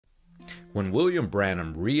When William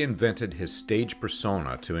Branham reinvented his stage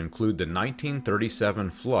persona to include the 1937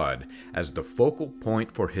 flood as the focal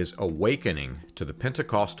point for his awakening to the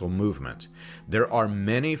Pentecostal movement, there are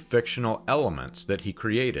many fictional elements that he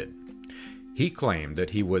created. He claimed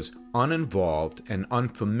that he was uninvolved and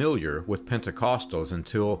unfamiliar with Pentecostals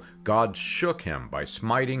until God shook him by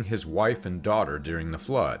smiting his wife and daughter during the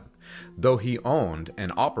flood. Though he owned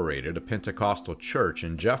and operated a Pentecostal church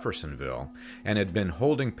in Jeffersonville and had been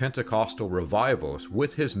holding Pentecostal revivals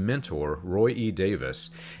with his mentor, Roy E.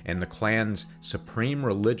 Davis, and the Klan's supreme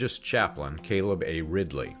religious chaplain, Caleb A.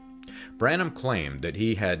 Ridley. Branham claimed that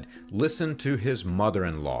he had listened to his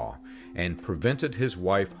mother-in-law and prevented his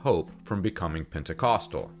wife Hope from becoming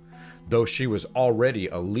Pentecostal, though she was already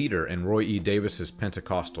a leader in Roy E. Davis's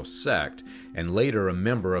Pentecostal sect and later a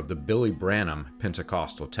member of the Billy Branham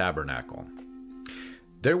Pentecostal Tabernacle.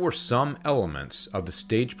 There were some elements of the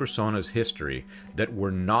stage persona's history that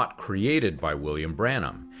were not created by William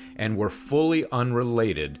Branham and were fully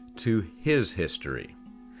unrelated to his history.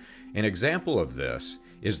 An example of this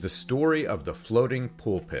is the story of the floating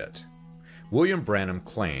pulpit. William Branham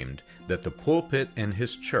claimed that the pulpit in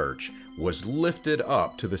his church was lifted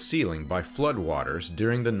up to the ceiling by floodwaters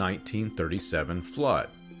during the 1937 flood,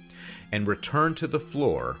 and returned to the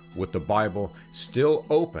floor with the Bible still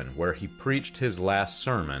open where he preached his last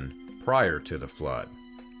sermon prior to the flood.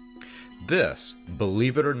 This,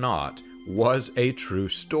 believe it or not, was a true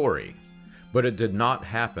story, but it did not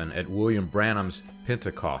happen at William Branham's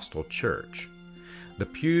Pentecostal church. The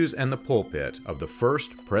pews and the pulpit of the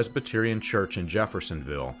First Presbyterian Church in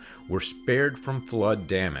Jeffersonville were spared from flood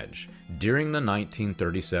damage during the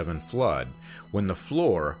 1937 flood, when the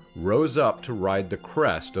floor rose up to ride the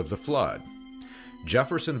crest of the flood.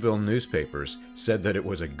 Jeffersonville newspapers said that it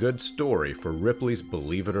was a good story for Ripley's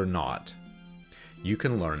Believe It or Not. You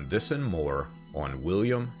can learn this and more on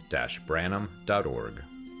william-branham.org.